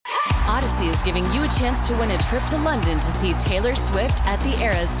Odyssey is giving you a chance to win a trip to London to see Taylor Swift at the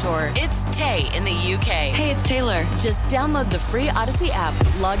Eras Tour. It's Tay in the UK. Hey, it's Taylor. Just download the free Odyssey app,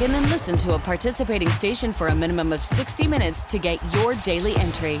 log in and listen to a participating station for a minimum of 60 minutes to get your daily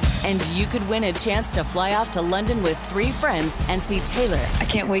entry. And you could win a chance to fly off to London with 3 friends and see Taylor. I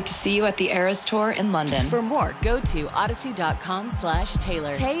can't wait to see you at the Eras Tour in London. For more, go to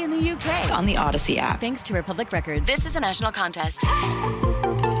odyssey.com/Taylor. Tay in the UK. It's on the Odyssey app. Thanks to Republic Records. This is a national contest.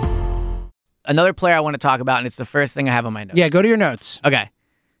 Another player I want to talk about, and it's the first thing I have on my notes. Yeah, go to your notes. Okay.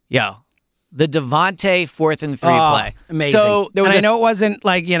 The Devontae 4th and 3 play. Amazing. So there was I know it wasn't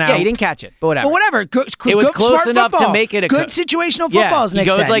like, Yeah, he didn't catch it, but whatever. But whatever. It was close enough to make it a good situational football, as he Nick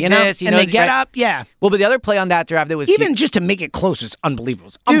goes said, like you know? this. He and knows they get up. Yeah. Well, but the other play on that drive that was even just to make it close was unbelievable. It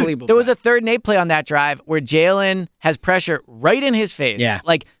was Dude, unbelievable. There was a 3rd and 8 play on that drive where Jalen has pressure right in his face. Yeah.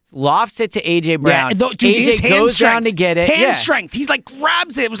 Like lofts it to AJ Brown. Yeah. Dude, his AJ hand goes strength, down to get it. Hand strength. He's like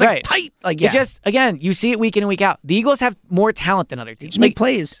grabs it. It was like tight. Like yeah. It just again, you see it week in and week out. The Eagles have more talent than other teams. Just make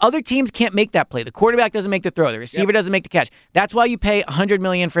plays. Other teams can't make that play. The quarterback doesn't make the throw. The receiver doesn't make the catch. That's why you pay $100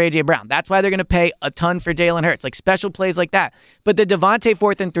 million for AJ Brown. That's why they're going to pay a ton for Jalen Hurts. Like special plays like that. But the Devontae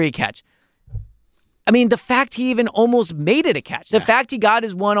 4th and 3 catch. I mean, the fact he even almost made it a catch. The fact he got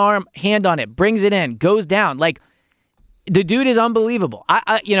his one hand on it, brings it in, goes down. Like, the dude is unbelievable.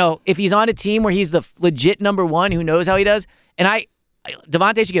 If he's on a team where he's the legit number 1 who knows how he does, and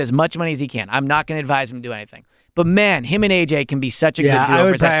Devontae should get as much money as he can. I'm not going to advise him to do anything. But man, him and AJ can be such a good duo. I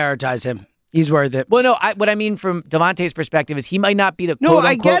would prioritize him. He's worth it. Well, no, what I mean from Devontae's perspective is he might not be the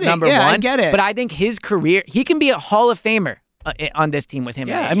quote-unquote number 1. I get it. But I think his career, he can be a Hall of Famer on this team with him.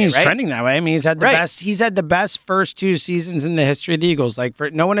 Yeah, and AJ, he's trending that way. I mean, he's had the best. He's had the best first 2 seasons in the history of the Eagles. Like,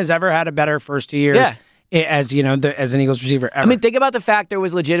 no one has ever had a better first 2 years. Yeah. As you know, as an Eagles receiver ever. I mean, think about the fact there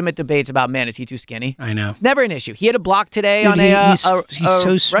was legitimate debates about, man, is he too skinny? I know. It's never an issue. He had a block today Dude, on he's so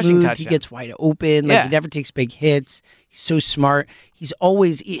smooth. touchdown. He gets wide open. Like he never takes big hits. He's so smart. He's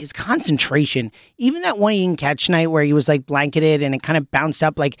always his concentration. Even that one he didn't catch night where he was like blanketed and it kind of bounced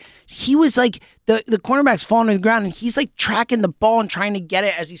up. Like he was like the cornerback's falling to the ground and he's like tracking the ball and trying to get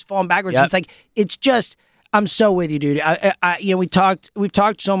it as he's falling backwards. Yep. It's like it's just. I'm so with you, dude. We've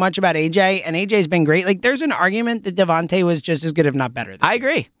talked so much about AJ, and AJ's been great. Like, there's an argument that Devontae was just as good, if not better. I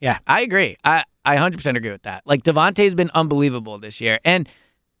agree. Yeah, I agree. I 100% agree with that. Like, Devontae's been unbelievable this year, and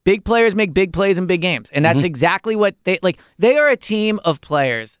big players make big plays in big games, and that's exactly what they like. They are a team of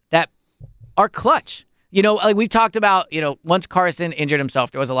players that are clutch. You know, like we've talked about. You know, once Carson injured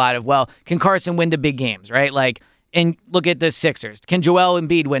himself, there was a lot of, well, can Carson win the big games, right? Like. And look at the Sixers. Can Joel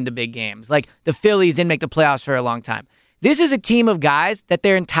Embiid win the big games? Like the Phillies didn't make the playoffs for a long time. This is a team of guys that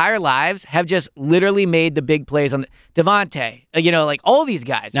their entire lives have just literally made the big plays on Devontae. Like all these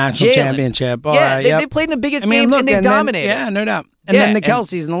guys. National Jalen. Championship. They played in the biggest games and they dominated. Yeah, no doubt. And then the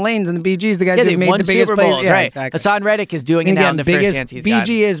Kelseys and the Lanes and the BGs, the guys who made the biggest Super Bowls, plays. Yeah, right. exactly. Hassan Reddick is doing it now in the first chance he's got.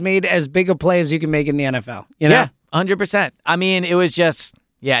 BG has made as big a play as you can make in the NFL. You know? Yeah, 100%. I mean, it was just,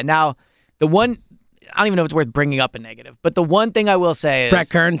 now the one... I don't even know if it's worth bringing up a negative, but the one thing I will say is... Brett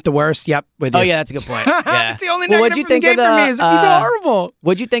Kern, the worst. Yep, with you. Oh, yeah, that's a good point. Yeah. That's the only negative from the game for me. He's horrible.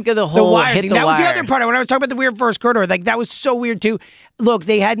 What'd you think of the whole wire hit thing? the That was the wire? other part. When I was talking about the weird first quarter, like that was so weird too. Look,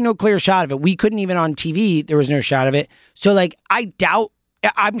 they had no clear shot of it. We couldn't even on TV. There was no shot of it. So like, I doubt...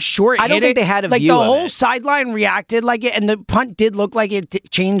 I'm sure it I don't hit think it. they had a like view the of whole it. sideline reacted like it, and the punt did look like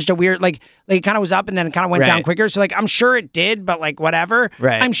it changed a weird like it kind of was up and then it kind of went down quicker. So like I'm sure it did, but like whatever.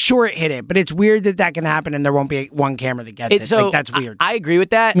 Right. I'm sure it hit it, but it's weird that can happen and there won't be one camera that gets it. So like, that's weird. I agree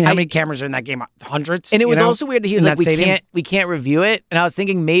with that. I mean, how many cameras are in that game? Hundreds. And it was also weird that he was like, stadium? we can't review it. And I was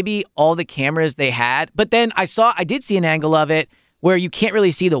thinking maybe all the cameras they had, but then I did see an angle of it where you can't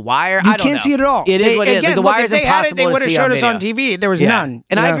really see the wire. I don't can't know. see it at all. It is what it is. Like, the wire is impossible impossible they would have to see showed on us on video. TV. There was none.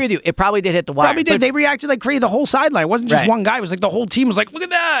 And I agree with you. It probably did hit the wire. Probably did. They reacted like crazy. The whole sideline. It wasn't just one guy. It was like the whole team was like, look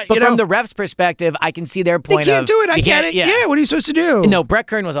at that. But from the ref's perspective, I can see their point. They can't do it. I get it. Yeah. What are you supposed to do? No, Brett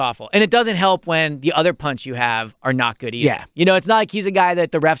Kern was awful. And it doesn't help when the other punch you have are not good either. Yeah. You know, it's not like he's a guy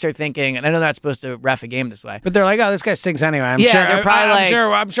that the refs are thinking, and I know they're not supposed to ref a game this way. But they're like, oh, this guy stinks anyway. I'm Yeah, sure. they're probably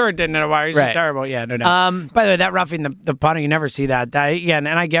I'm sure it didn't hit a wire. He's just terrible. Yeah, no doubt. By the way, that roughing the punter, you never see that. And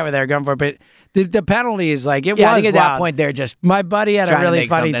I get what they're going for, but the penalty is like, it was I think at wild. that point they're just My buddy had a really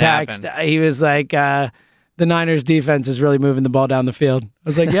funny text. He was like, the Niners defense is really moving the ball down the field. I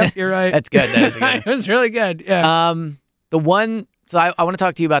was like, yep, you're right. That's good. That is good. It was really good. Yeah. So I want to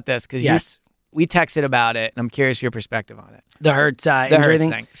talk to you about this because we texted about it, and I'm curious your perspective on it. The Hurts injury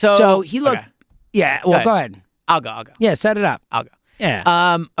thing. So he looked. Okay. Yeah. Well, go ahead. I'll go. Yeah, set it up. I'll go.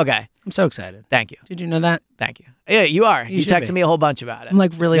 Yeah. Okay. I'm so excited. Thank you. Did you know that? Thank you. Yeah, you are. You should texted be. me a whole bunch about it. I'm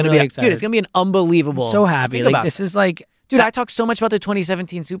like really excited. excited. Dude, it's going to be an unbelievable. I'm so happy. Think Like about this it. is like Dude, I talk so much about the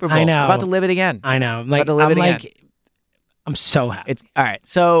 2017 Super Bowl. I know. I'm about to live it again. I know. I'm so happy. It's all right.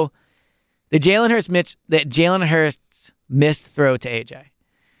 So the Jalen Hurts missed throw to AJ.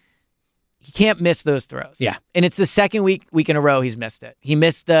 He can't miss those throws. Yeah. And it's the second week in a row he's missed it. He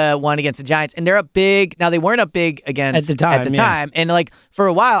missed the one against the Giants, and they're up big. Now, they weren't up big against at the time. And like for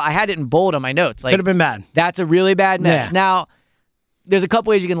a while, I had it in bold on my notes. Like, could have been bad. That's a really bad miss. Yeah. Now, there's a couple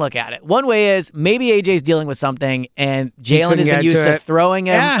ways you can look at it. One way is maybe AJ's dealing with something, and Jalen has been used to throwing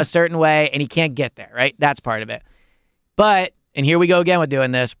him a certain way, and he can't get there, right? That's part of it. But, and here we go again with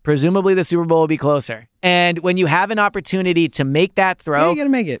doing this, presumably the Super Bowl will be closer. And when you have an opportunity to make that throw, you got to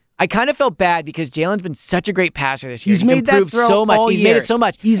make it. I kind of felt bad because Jalen's been such a great passer this year. He's made that throw so much. all year. He's made it so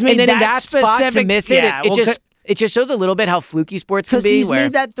much. He's made and then that in that spot to miss it, it just shows a little bit how fluky sports can be. Because he's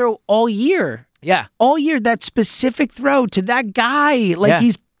made that throw all year. Yeah. All year, that specific throw to that guy. Like,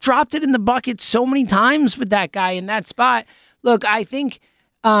 he's dropped it in the bucket so many times with that guy in that spot. Look, I think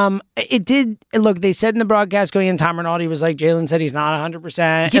it did. Look, they said in the broadcast going in, Tom Rinaldi was like, Jalen said he's not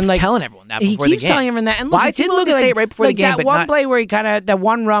 100%. He keeps telling everyone that before the game. He keeps telling everyone that. And look, why it did look like, say it right before the game? That but one play where he that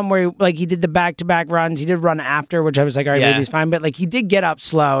one run where he did the back-to-back runs. He did run after, which I was like, all right, maybe he's fine. But he did get up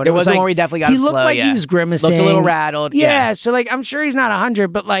slow. And there was one where he definitely got up slow. He looked like he was grimacing. Looked a little rattled. Yeah, so I'm sure he's not 100,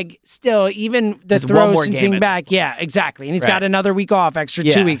 but still, even the throws since being back. Yeah, exactly. And he's got another week off, extra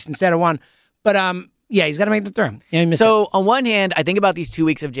 2 weeks instead of one. But yeah, he's got to make the throw. Yeah, so on one hand, I think about these 2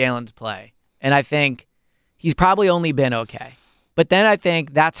 weeks of Jalen's play, and I think he's probably only been okay. But then I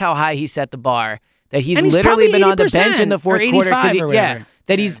think that's how high he set the bar, that he's literally been on the bench in the fourth quarter.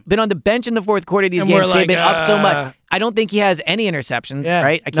 That he's been on the bench in the fourth quarter of these games. They've been up so much. I don't think he has any interceptions,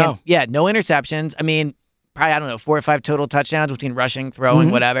 right? No interceptions. I mean, probably, 4 or 5 total touchdowns between rushing,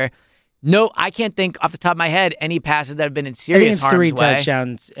 throwing, whatever. No, I can't think off the top of my head any passes that have been in serious harm's way. 3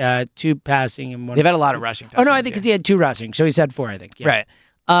 touchdowns, 2 passing, and 1. They've had a lot of rushing touchdowns. Oh, no, I think because he had 2 rushing, so he said 4, I think. Yeah. Right.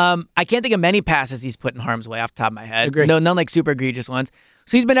 I can't think of many passes he's put in harm's way off the top of my head. Agreed. No, none super egregious ones.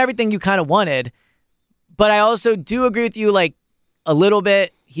 So he's been everything you kind of wanted. But I also do agree with you, a little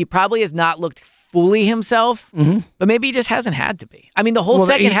bit. He probably has not looked fully himself, but maybe he just hasn't had to be. I mean, the whole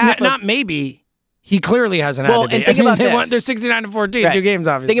second half. Not maybe. He clearly hasn't had to be. And think about this. They're 69-14, 2 games,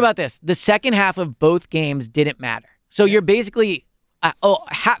 obviously. Think about this. The second half of both games didn't matter. So you're basically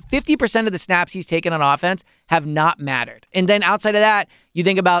 50% of the snaps he's taken on offense have not mattered. And then outside of that, you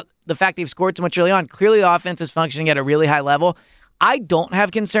think about the fact they've scored so much early on. Clearly, the offense is functioning at a really high level. I don't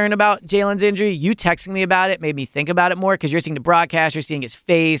have concern about Jalen's injury. You texting me about it made me think about it more because you're seeing the broadcast, you're seeing his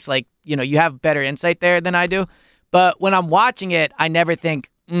face. You have better insight there than I do. But when I'm watching it, I never think,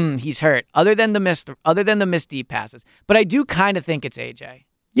 he's hurt, other than the missed deep passes. But I do kind of think it's AJ.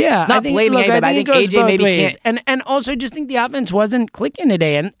 Yeah, not blaming AJ, but I think AJ maybe can't. And also just think the offense wasn't clicking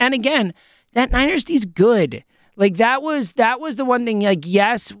today. And again, that Niners D's good. That was the one thing.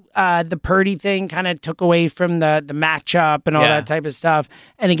 Yes, the Purdy thing kind of took away from the matchup and all that type of stuff.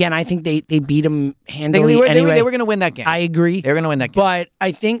 And again, I think they beat him handily. They were going to win that game. I agree. They were going to win that game. But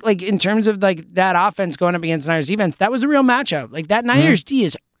I think in terms of that offense going up against Niners defense, that was a real matchup. That Niners D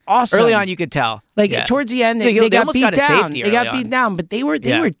is awesome. Early on, you could tell. Towards the end, they got beat down. They got beat down, but they were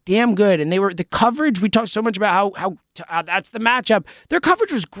damn good. And the coverage. We talked so much about how that's the matchup. Their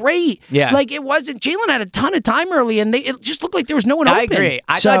coverage was great. Yeah, it wasn't. Jalen had a ton of time early, and it just looked like there was no one open. I agree.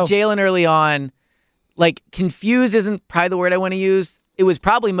 I thought Jalen early on, confused isn't probably the word I want to use. It was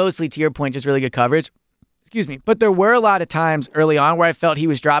probably mostly, to your point, just really good coverage. Excuse me, but there were a lot of times early on where I felt he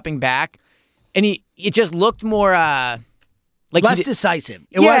was dropping back, and it just looked more. Less decisive.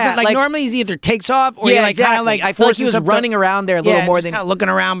 It wasn't normally he either takes off or I feel like he was running around there a little more than kind of looking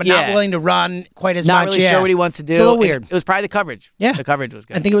around, but not willing to run quite as not much. Not really sure what he wants to do. It's a little weird. It was probably the coverage. Yeah, the coverage was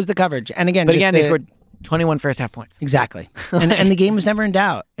good. I think it was the coverage. And again, they scored 21 first half points. Exactly, and the game was never in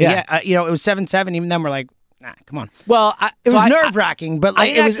doubt. Yeah, it was 7-7. Even then, we're like, nah, come on. Well, it was nerve wracking, but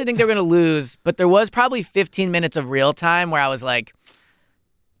I actually think they were going to lose. But there was probably 15 minutes of real time where I was like,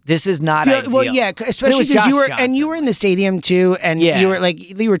 this is not ideal. Well, yeah, especially because you were in the stadium too, and you were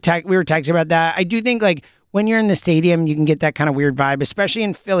we were texting about that. I do think when you're in the stadium, you can get that kind of weird vibe, especially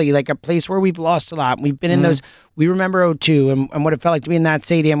in Philly, a place where we've lost a lot. We've been in those. We remember 2002 and what it felt like to be in that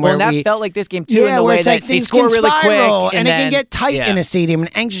stadium. Well, that felt like this game too, in the way that they score really quick, and it can get tight in a stadium and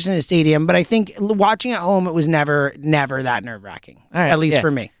anxious in a stadium. But I think watching at home, it was never that nerve wracking, at least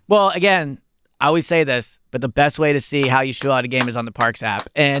for me. Well, again, I always say this, but the best way to see how you show out a game is on the Parks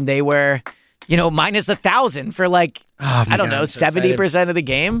app. And they were, minus 1,000 for 70% of the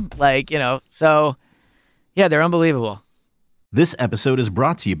game. So yeah, they're unbelievable. This episode is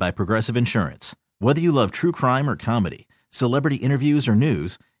brought to you by Progressive Insurance. Whether you love true crime or comedy, celebrity interviews or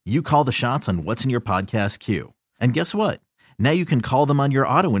news, you call the shots on what's in your podcast queue. And guess what? Now you can call them on your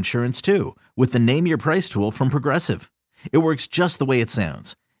auto insurance too with the Name Your Price tool from Progressive. It works just the way it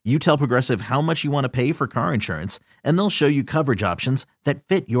sounds. You tell Progressive how much you want to pay for car insurance, and they'll show you coverage options that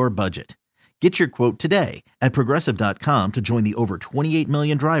fit your budget. Get your quote today at Progressive.com to join the over 28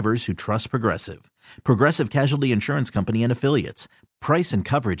 million drivers who trust Progressive. Progressive Casualty Insurance Company and Affiliates. Price and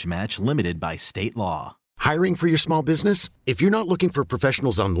coverage match limited by state law. Hiring for your small business? If you're not looking for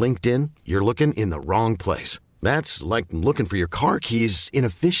professionals on LinkedIn, you're looking in the wrong place. That's like looking for your car keys in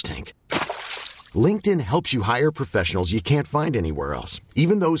a fish tank. LinkedIn helps you hire professionals you can't find anywhere else,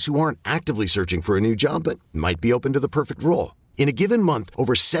 even those who aren't actively searching for a new job but might be open to the perfect role. In a given month,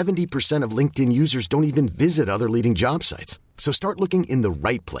 over 70% of LinkedIn users don't even visit other leading job sites. So start looking in the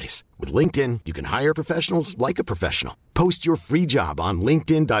right place. With LinkedIn, you can hire professionals like a professional. Post your free job on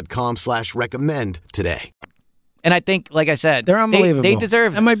linkedin.com/recommend today. And I think, like I said, they're unbelievable. They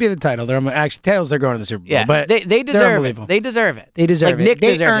deserve it. That might be the title. Actually, Tails, they're going to the Super Bowl. Yeah, but they deserve it. They deserve it. They deserve like it. Nick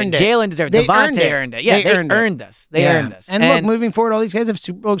They deserves earned it. it. Jalen deserved it. They Devontae earned it. Yeah, they earned this. They earned this. And look, moving forward, all these guys have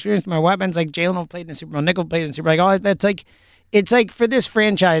Super Bowl experience. My weapons, like Jalen have played in the Super Bowl, Nick have played in the Super Bowl. Like all that's like, it's like for this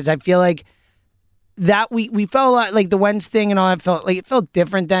franchise, I feel like that we felt a lot like the Wentz thing and all that felt like it felt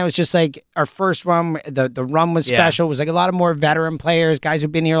different then. It was just like our first run, the run was special. It was like a lot of more veteran players, guys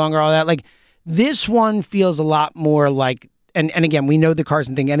who've been here longer, all that. Like this one feels a lot more like, and again, we know the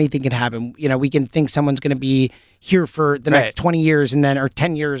Carson thing, anything can happen. You know, we can think someone's going to be here for the next 20 years and then, or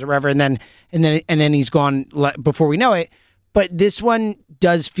 10 years or whatever. And then he's gone before we know it. But this one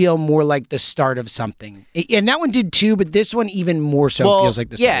does feel more like the start of something. And that one did too, but this one even more so feels like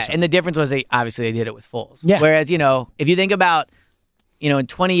the start of something. And the difference was they did it with Foles. Yeah. Whereas, if you think about, in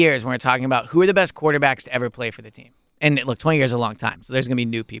 20 years when we're talking about who are the best quarterbacks to ever play for the team. And look, 20 years is a long time, so there's going to be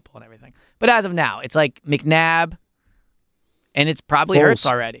new people and everything. But as of now, it's like McNabb, and it's probably Hurts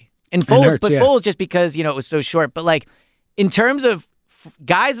already. And Foles, Foles just because, it was so short. But like, in terms of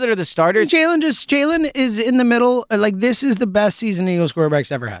guys that are the starters. Jalen is in the middle. Like, this is the best season the Eagles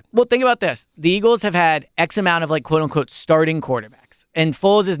quarterbacks ever had. Well, think about this. The Eagles have had X amount of, like, quote-unquote, starting quarterbacks. And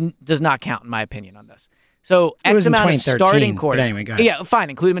Foles does not count, in my opinion, on this. So, X amount of starting quarterbacks. Anyway, go ahead. Yeah, fine.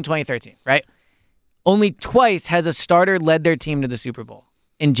 Include him in 2013, right? Only twice has a starter led their team to the Super Bowl.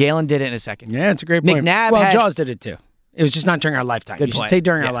 And Jalen did it in a second. Yeah, it's a great point. Jaws did it, too. It was just not during our lifetime. Good you point. should say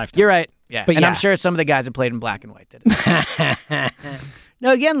during our lifetime. You're right. Yeah. But I'm sure some of the guys that played in black and white did it.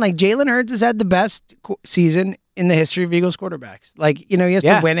 No, again, like Jalen Hurts has had the best season in the history of Eagles quarterbacks. Like, he has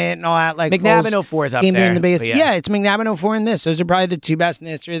to win it and all that. Like McNabb in 04 is up there. Yeah, it's McNabb in 04 and this. Those are probably the two best in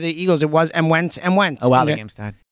the history of the Eagles. It was and Wentz. Oh, wow, the game's tied.